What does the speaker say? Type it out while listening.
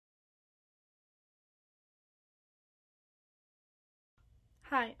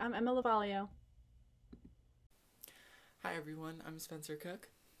Hi, I'm Emma Lavalio. Hi everyone, I'm Spencer Cook.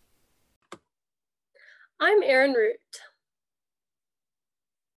 I'm Erin Root.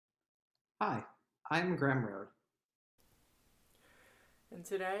 Hi, I'm Graham Road. And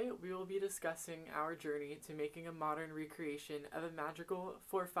today we will be discussing our journey to making a modern recreation of a Madrigal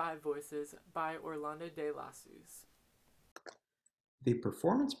for five voices by Orlando de Lassus. The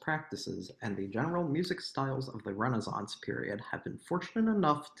performance practices and the general music styles of the Renaissance period have been fortunate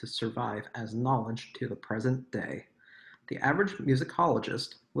enough to survive as knowledge to the present day. The average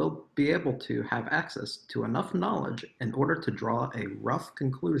musicologist will be able to have access to enough knowledge in order to draw a rough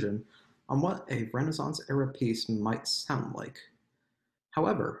conclusion on what a Renaissance-era piece might sound like.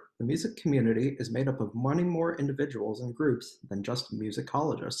 However, the music community is made up of many more individuals and groups than just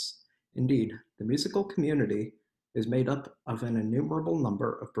musicologists. Indeed, the musical community is made up of an innumerable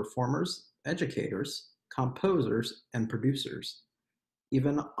number of performers, educators, composers, and producers.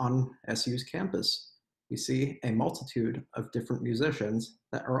 Even on SU's campus, we see a multitude of different musicians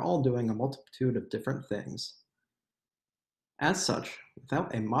that are all doing a multitude of different things. As such,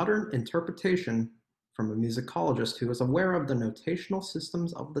 without a modern interpretation from a musicologist who is aware of the notational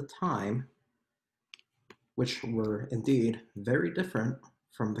systems of the time, which were indeed very different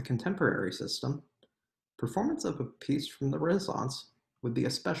from the contemporary system, performance of a piece from the Renaissance would be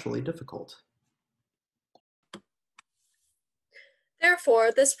especially difficult.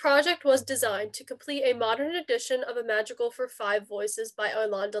 Therefore, this project was designed to complete a modern edition of A Madrigal for Five Voices by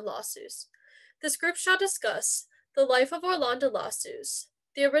Orlando Lassus. This group shall discuss the life of Orlando Lassus,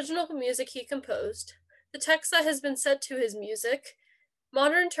 the original music he composed, the text that has been set to his music,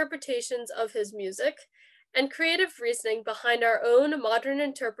 modern interpretations of his music, and creative reasoning behind our own modern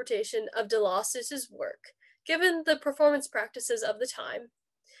interpretation of de Lassus's work, given the performance practices of the time.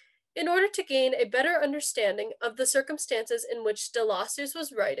 In order to gain a better understanding of the circumstances in which de Lassus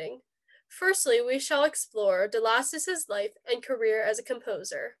was writing, firstly we shall explore de Lassus's life and career as a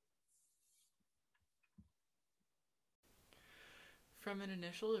composer. From an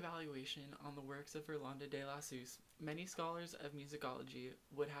initial evaluation on the works of Orlando de Lassus, many scholars of musicology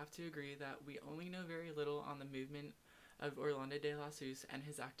would have to agree that we only know very little on the movement of Orlando de Lassus and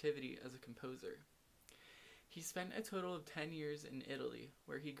his activity as a composer. He spent a total of 10 years in Italy,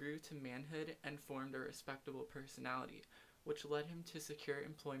 where he grew to manhood and formed a respectable personality, which led him to secure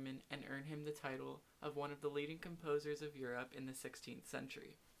employment and earn him the title of one of the leading composers of Europe in the 16th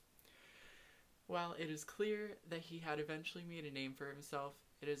century. While it is clear that he had eventually made a name for himself,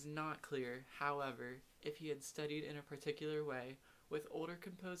 it is not clear, however, if he had studied in a particular way with older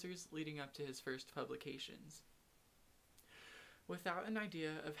composers leading up to his first publications. Without an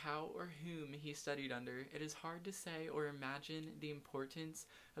idea of how or whom he studied under, it is hard to say or imagine the importance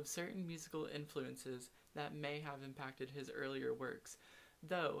of certain musical influences that may have impacted his earlier works,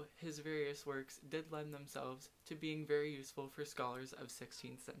 though his various works did lend themselves to being very useful for scholars of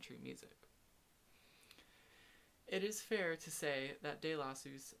 16th century music. It is fair to say that de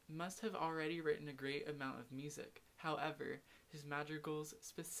Lassus must have already written a great amount of music. However, his madrigals,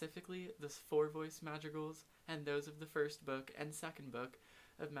 specifically the four-voice madrigals and those of the first book and second book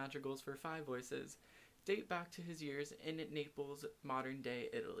of Madrigals for Five Voices, date back to his years in Naples, modern-day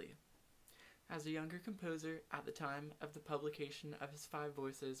Italy. As a younger composer at the time of the publication of his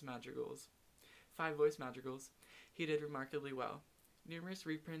five-voice madrigals, he did remarkably well. Numerous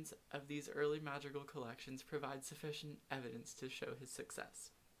reprints of these early madrigal collections provide sufficient evidence to show his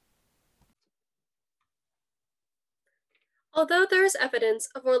success. Although there is evidence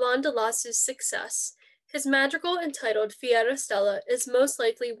of Orlando Lassus' success, his madrigal entitled Fiera Stella is most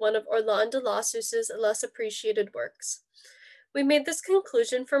likely one of Orlando Lassus's less appreciated works. We made this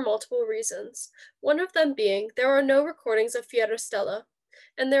conclusion for multiple reasons, one of them being there are no recordings of Fiera Stella,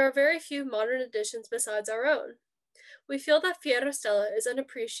 and there are very few modern editions besides our own. We feel that Fiera Stella is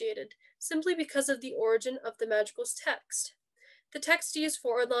unappreciated simply because of the origin of the madrigal's text. The text used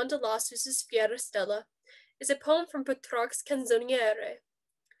for Orlando Lassus's Fiera Stella is a poem from Petrarch's Canzoniere.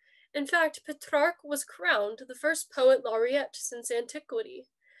 In fact, Petrarch was crowned the first poet laureate since antiquity,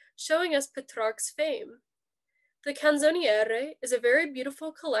 showing us Petrarch's fame. The Canzoniere is a very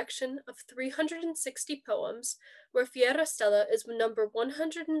beautiful collection of 360 poems, where Fiera Stella is number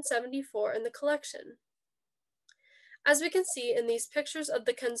 174 in the collection. As we can see in these pictures of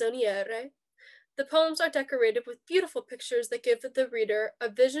the Canzoniere, the poems are decorated with beautiful pictures that give the reader a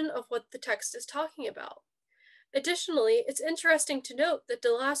vision of what the text is talking about. Additionally, it's interesting to note that de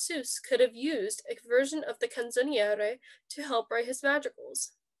Lassus could have used a version of the Canzoniere to help write his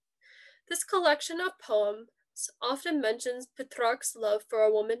madrigals. This collection of poems often mentions Petrarch's love for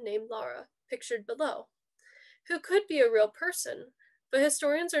a woman named Lara, pictured below, who could be a real person, but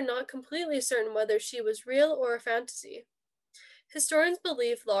historians are not completely certain whether she was real or a fantasy. Historians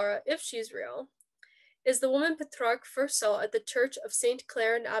believe Laura, if she's real, is the woman Petrarch first saw at the church of Saint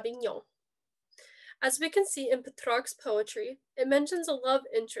Clare in Avignon. As we can see in Petrarch's poetry, it mentions a love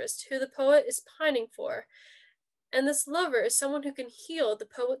interest who the poet is pining for, and this lover is someone who can heal the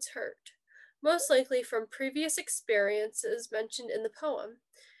poet's hurt, most likely from previous experiences mentioned in the poem.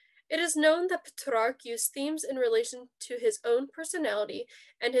 It is known that Petrarch used themes in relation to his own personality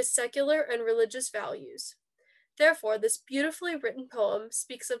and his secular and religious values. Therefore, this beautifully written poem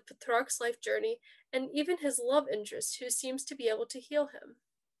speaks of Petrarch's life journey and even his love interest, who seems to be able to heal him.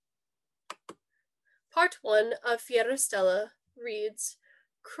 Part 1 of Fiera Stella reads,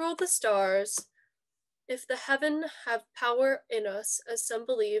 Cruel the stars, if the heaven have power in us, as some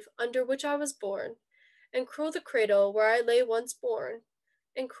believe, under which I was born, and cruel the cradle where I lay once born,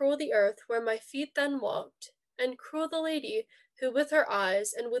 and cruel the earth where my feet then walked, and cruel the lady who with her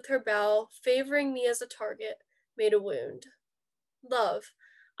eyes and with her bow, favoring me as a target, made a wound. Love,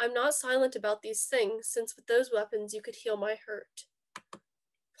 I'm not silent about these things, since with those weapons you could heal my hurt.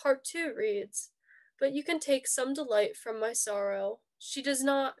 Part 2 reads, But you can take some delight from my sorrow. She does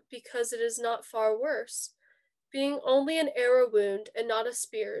not, because it is not far worse. Being only an arrow wound and not a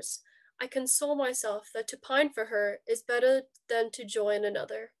spear's, I console myself that to pine for her is better than to join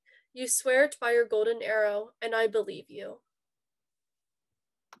another. You swear it by your golden arrow, and I believe you.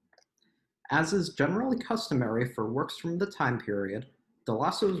 As is generally customary for works from the time period, de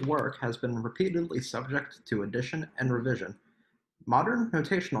Lasso's work has been repeatedly subject to addition and revision. Modern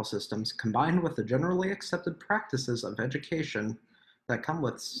notational systems, combined with the generally accepted practices of education that come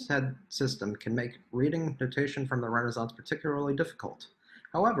with said system, can make reading notation from the Renaissance particularly difficult.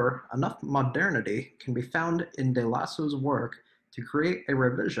 However, enough modernity can be found in de Lasso's work to create a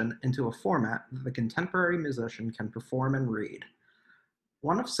revision into a format that the contemporary musician can perform and read.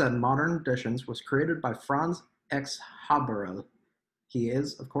 One of said modern editions was created by Franz X. Haberl. He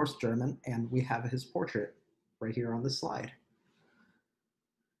is, of course, German, and we have his portrait right here on this slide.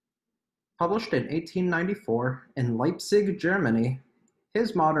 Published in 1894 in Leipzig, Germany,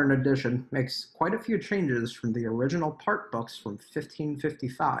 his modern edition makes quite a few changes from the original part books from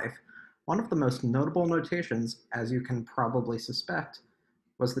 1555. One of the most notable notations, as you can probably suspect,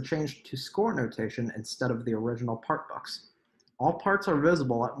 was the change to score notation instead of the original part books. All parts are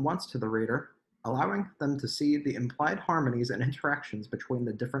visible at once to the reader, allowing them to see the implied harmonies and interactions between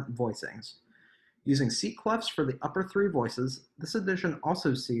the different voicings. Using C clefs for the upper three voices, this edition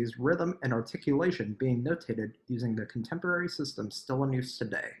also sees rhythm and articulation being notated using the contemporary system still in use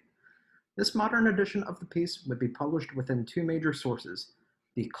today. This modern edition of the piece would be published within two major sources: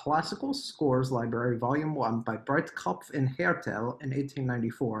 the Classical Scores Library Volume 1 by Breitkopf and Hertel in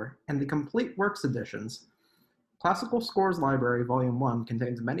 1894, and the Complete Works editions. Classical Scores Library Volume 1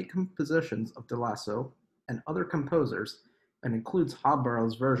 contains many compositions of de Lasso and other composers, and includes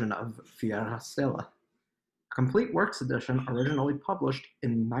Haberl's version of Fiera Stella. Complete Works edition, originally published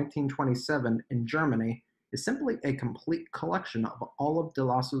in 1927 in Germany, is simply a complete collection of all of de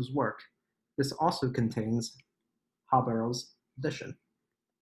Lasso's work. This also contains Haberl's edition.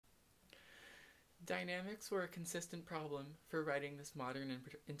 Dynamics were a consistent problem for writing this modern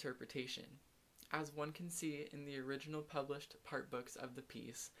interpretation. As one can see in the original published part books of the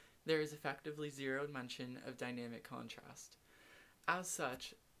piece, there is effectively zero mention of dynamic contrast. As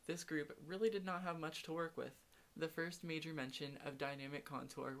such, this group really did not have much to work with. The first major mention of dynamic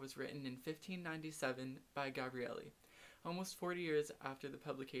contour was written in 1597 by Gabrieli, almost 40 years after the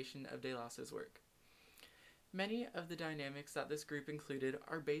publication of de Lasso's work. Many of the dynamics that this group included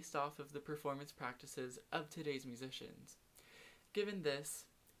are based off of the performance practices of today's musicians. Given this,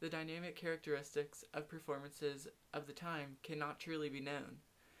 the dynamic characteristics of performances of the time cannot truly be known.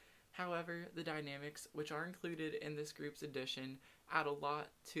 However, the dynamics which are included in this group's edition add a lot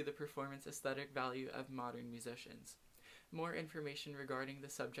to the performance aesthetic value of modern musicians. More information regarding the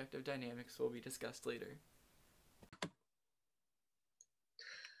subject of dynamics will be discussed later.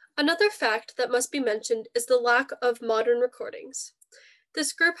 Another fact that must be mentioned is the lack of modern recordings.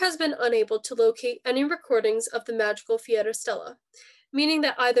 This group has been unable to locate any recordings of the magical Fiera Stella, meaning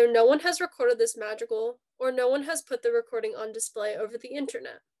that either no one has recorded this magical or no one has put the recording on display over the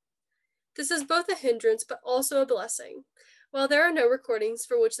internet. This is both a hindrance but also a blessing. While there are no recordings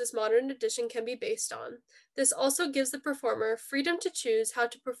for which this modern edition can be based on, this also gives the performer freedom to choose how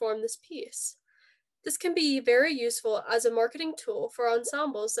to perform this piece. This can be very useful as a marketing tool for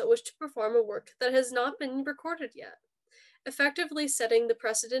ensembles that wish to perform a work that has not been recorded yet, effectively setting the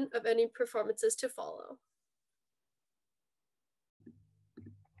precedent of any performances to follow.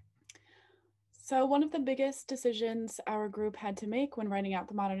 So one of the biggest decisions our group had to make when writing out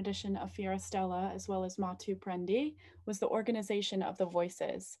the modern edition of Fiera Stella, as well as Ma tu prendi, was the organization of the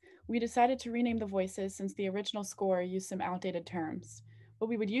voices. We decided to rename the voices since the original score used some outdated terms. What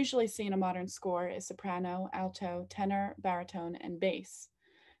we would usually see in a modern score is soprano, alto, tenor, baritone, and bass.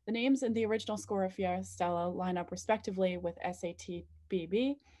 The names in the original score of Fiera Stella line up respectively with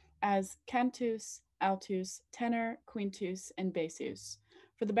SATBB as cantus, altus, tenor, quintus, and bassus.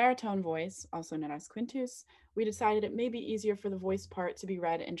 For the baritone voice, also known as quintus, we decided it may be easier for the voice part to be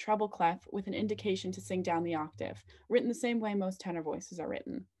read in treble clef with an indication to sing down the octave, written the same way most tenor voices are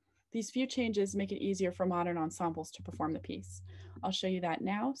written. These few changes make it easier for modern ensembles to perform the piece. I'll show you that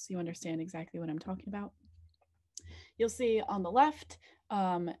now so you understand exactly what I'm talking about. You'll see on the left,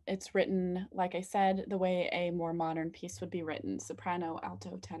 it's written, like I said, the way a more modern piece would be written: soprano,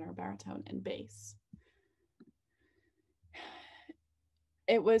 alto, tenor, baritone, and bass.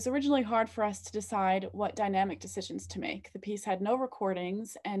 It was originally hard for us to decide what dynamic decisions to make. The piece had no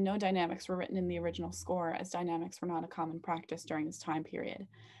recordings and no dynamics were written in the original score, as dynamics were not a common practice during this time period.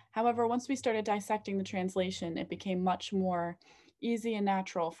 However, once we started dissecting the translation, it became much more easy and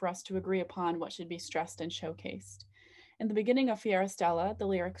natural for us to agree upon what should be stressed and showcased. In the beginning of Fiera Stella, the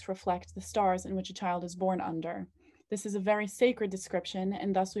lyrics reflect the stars in which a child is born under. This is a very sacred description,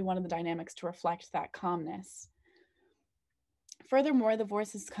 and thus we wanted the dynamics to reflect that calmness. Furthermore, the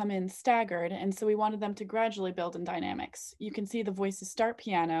voices come in staggered, and so we wanted them to gradually build in dynamics. You can see the voices start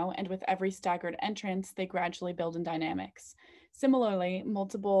piano, and with every staggered entrance, they gradually build in dynamics. Similarly,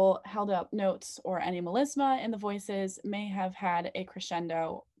 multiple held up notes or any melisma in the voices may have had a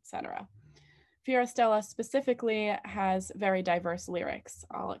crescendo, etc. Fiera Stella specifically has very diverse lyrics.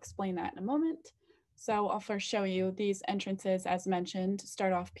 I'll explain that in a moment. So I'll first show you these entrances, as mentioned,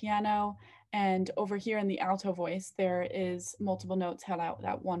 start off piano, and over here in the alto voice, there is multiple notes held out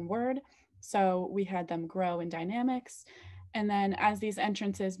that one word. So we had them grow in dynamics. And then as these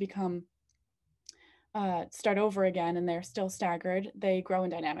entrances become start over again and they're still staggered, they grow in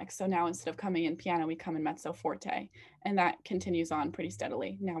dynamics. So now instead of coming in piano, we come in mezzo forte, and that continues on pretty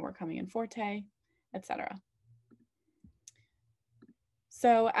steadily. Now we're coming in forte, etc.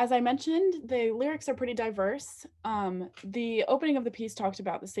 So as I mentioned, the lyrics are pretty diverse. The opening of the piece talked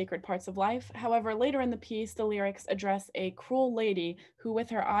about the sacred parts of life. However, later in the piece, the lyrics address a cruel lady who with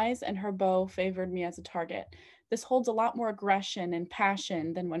her eyes and her bow favored me as a target. This holds a lot more aggression and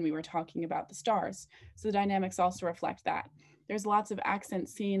passion than when we were talking about the stars. So the dynamics also reflect that. There's lots of accent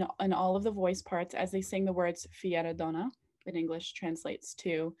seen in all of the voice parts as they sing the words fiera donna, in English translates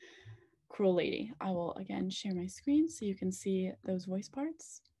to cruel lady. I will again share my screen so you can see those voice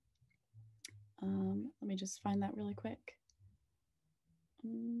parts. Let me just find that really quick.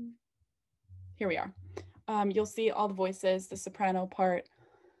 Here we are. You'll see all the voices. The soprano part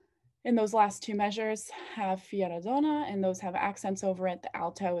in those last two measures have fiera donna, and those have accents over it. The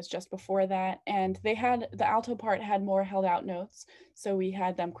alto is just before that, and they had the alto part had more held out notes, so we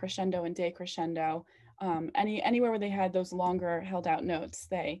had them crescendo and decrescendo. Anywhere where they had those longer held out notes,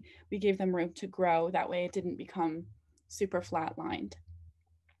 we gave them room to grow. That way it didn't become super flatlined.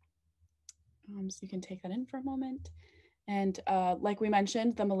 So you can take that in for a moment. And like we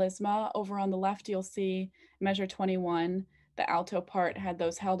mentioned, the melisma over on the left, you'll see measure 21. The alto part had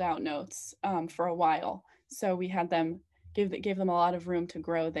those held out notes for a while. So we had them, gave them a lot of room to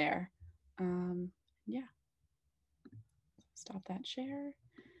grow there. Yeah. Stop that share.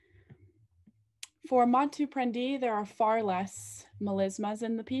 For Ma tu prendi, there are far less melismas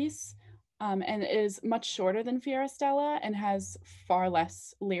in the piece, and it is much shorter than Fiera Stella and has far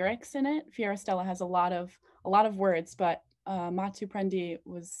less lyrics in it. Fiera Stella has a lot of words, but Ma tu prendi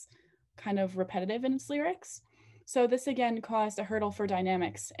was kind of repetitive in its lyrics. So this again caused a hurdle for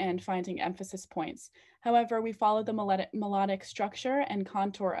dynamics and finding emphasis points. However, we followed the melodic structure and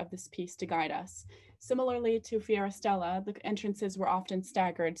contour of this piece to guide us. Similarly to Fiera Stella, the entrances were often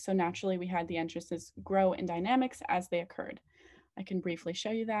staggered, so naturally we had the entrances grow in dynamics as they occurred. I can briefly show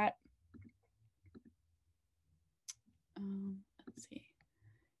you that. Let's see.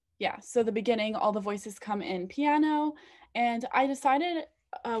 Yeah, so the beginning, all the voices come in piano, and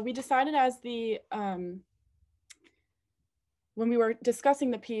we decided as when we were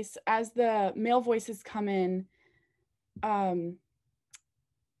discussing the piece, as the male voices come in,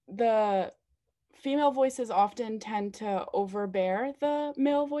 the female voices often tend to overbear the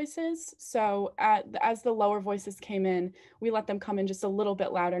male voices. So as the lower voices came in, we let them come in just a little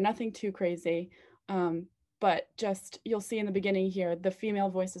bit louder, nothing too crazy. But just, you'll see in the beginning here, the female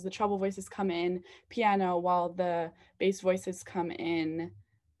voices, the treble voices come in piano while the bass voices come in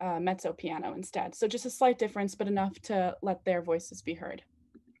mezzo piano instead. So just a slight difference, but enough to let their voices be heard.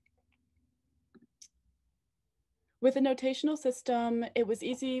 With a notational system, it was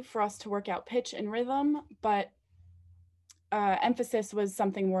easy for us to work out pitch and rhythm, but emphasis was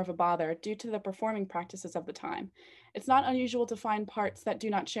something more of a bother due to the performing practices of the time. It's not unusual to find parts that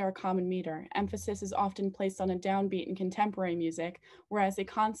do not share a common meter. Emphasis is often placed on a downbeat in contemporary music, whereas a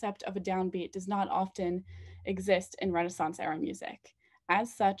concept of a downbeat does not often exist in Renaissance era music.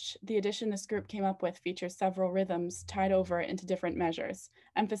 As such, the addition this group came up with features several rhythms tied over into different measures.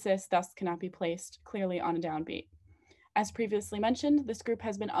 Emphasis thus cannot be placed clearly on a downbeat. As previously mentioned, this group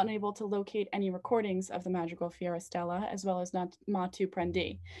has been unable to locate any recordings of the Madrigal Fiorastella as well as Ma tu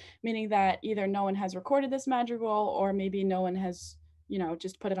prendi, meaning that either no one has recorded this madrigal or maybe no one has,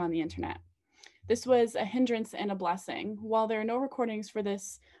 just put it on the internet. This was a hindrance and a blessing. While there are no recordings for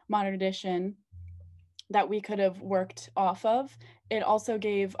this modern edition that we could have worked off of, it also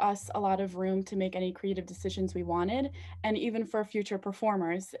gave us a lot of room to make any creative decisions we wanted. And even for future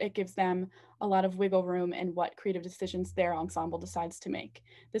performers, it gives them a lot of wiggle room in what creative decisions their ensemble decides to make.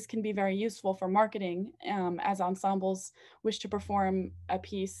 This can be very useful for marketing, as ensembles wish to perform a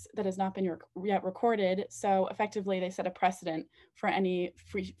piece that has not been yet recorded. So effectively, they set a precedent for any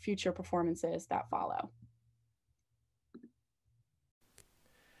future performances that follow.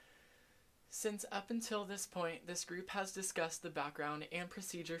 Since up until this point, this group has discussed the background and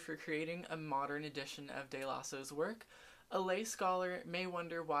procedure for creating a modern edition of De Lasso's work, a lay scholar may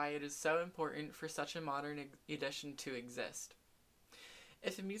wonder why it is so important for such a modern edition to exist.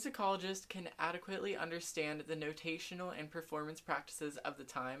 If a musicologist can adequately understand the notational and performance practices of the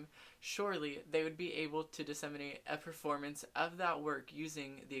time, surely they would be able to disseminate a performance of that work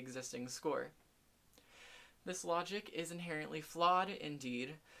using the existing score. This logic is inherently flawed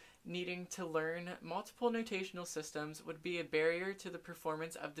indeed. Needing to learn multiple notational systems would be a barrier to the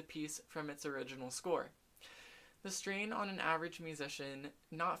performance of the piece from its original score. The strain on an average musician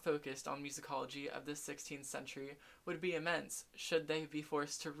not focused on musicology of the 16th century would be immense should they be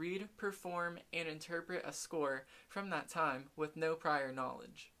forced to read, perform, and interpret a score from that time with no prior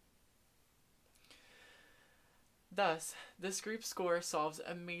knowledge. Thus, this group score solves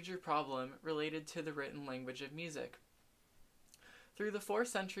a major problem related to the written language of music. Through the 4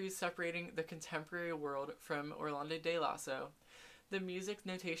 centuries separating the contemporary world from Orlando de Lasso, the music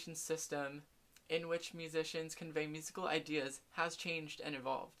notation system in which musicians convey musical ideas has changed and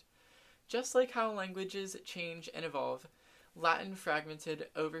evolved. Just like how languages change and evolve, Latin fragmented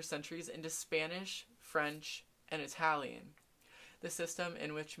over centuries into Spanish, French, and Italian. The system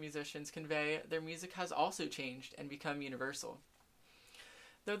in which musicians convey their music has also changed and become universal.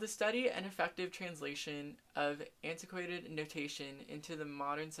 Though the steady and effective translation of antiquated notation into the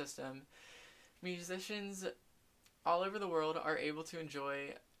modern system, musicians all over the world are able to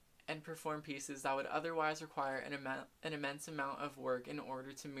enjoy and perform pieces that would otherwise require an immense amount of work in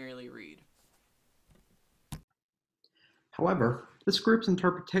order to merely read. However, this group's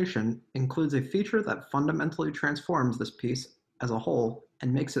interpretation includes a feature that fundamentally transforms this piece as a whole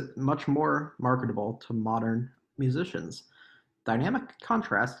and makes it much more marketable to modern musicians. Dynamic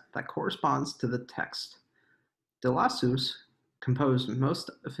contrast that corresponds to the text. De Lassus composed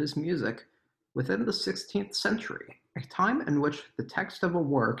most of his music within the 16th century, a time in which the text of a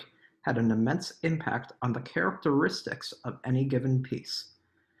work had an immense impact on the characteristics of any given piece.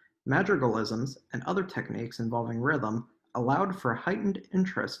 Madrigalisms and other techniques involving rhythm allowed for heightened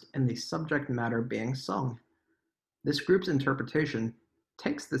interest in the subject matter being sung. This group's interpretation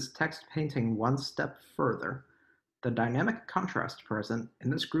takes this text painting one step further. The dynamic contrast present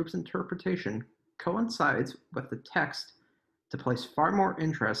in this group's interpretation coincides with the text to place far more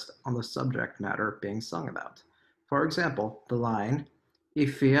interest on the subject matter being sung about. For example, the line, I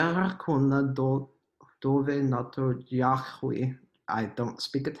fiera con dove nato Yahweh, I don't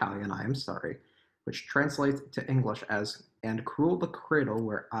speak Italian, I am sorry, which translates to English as, and cruel the cradle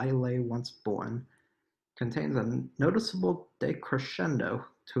where I lay once born, contains a noticeable decrescendo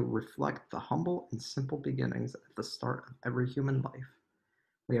to reflect the humble and simple beginnings at the start of every human life.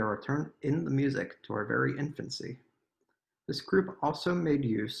 We are returned in the music to our very infancy. This group also made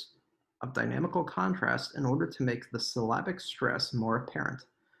use of dynamical contrast in order to make the syllabic stress more apparent.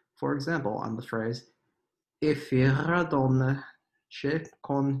 For example, on the phrase, E fiera donna che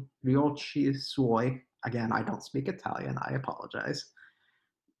con gli occhi suoi, again, I don't speak Italian, I apologize,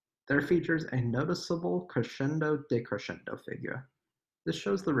 there features a noticeable crescendo-decrescendo figure. This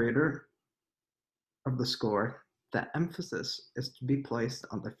shows the reader of the score that emphasis is to be placed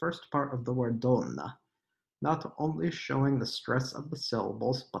on the first part of the word donna, not only showing the stress of the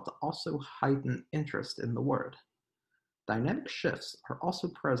syllables, but to also heighten interest in the word. Dynamic shifts are also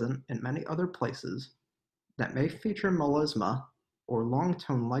present in many other places that may feature melisma or long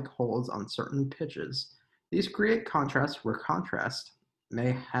tone-like holds on certain pitches These create contrast where contrast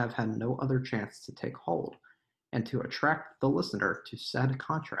may have had no other chance to take hold, and to attract the listener to said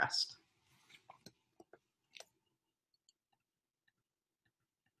contrast.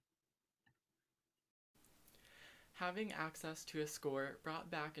 Having access to a score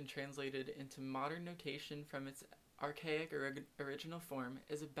brought back and translated into modern notation from its archaic original form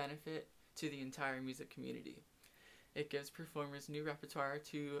is a benefit to the entire music community. It gives performers new repertoire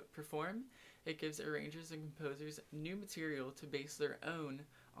to perform. It gives arrangers and composers new material to base their own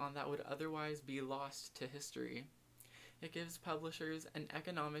on that would otherwise be lost to history. It gives publishers an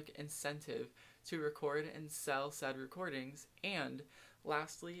economic incentive to record and sell said recordings, and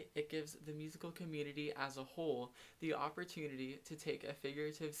lastly, it gives the musical community as a whole the opportunity to take a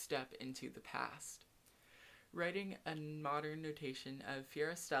figurative step into the past. Writing a modern notation of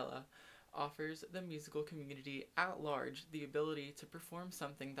Fiera offers the musical community at large the ability to perform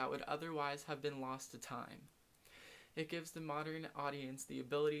something that would otherwise have been lost to time. It gives the modern audience the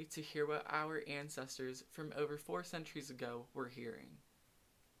ability to hear what our ancestors from over 4 centuries ago were hearing.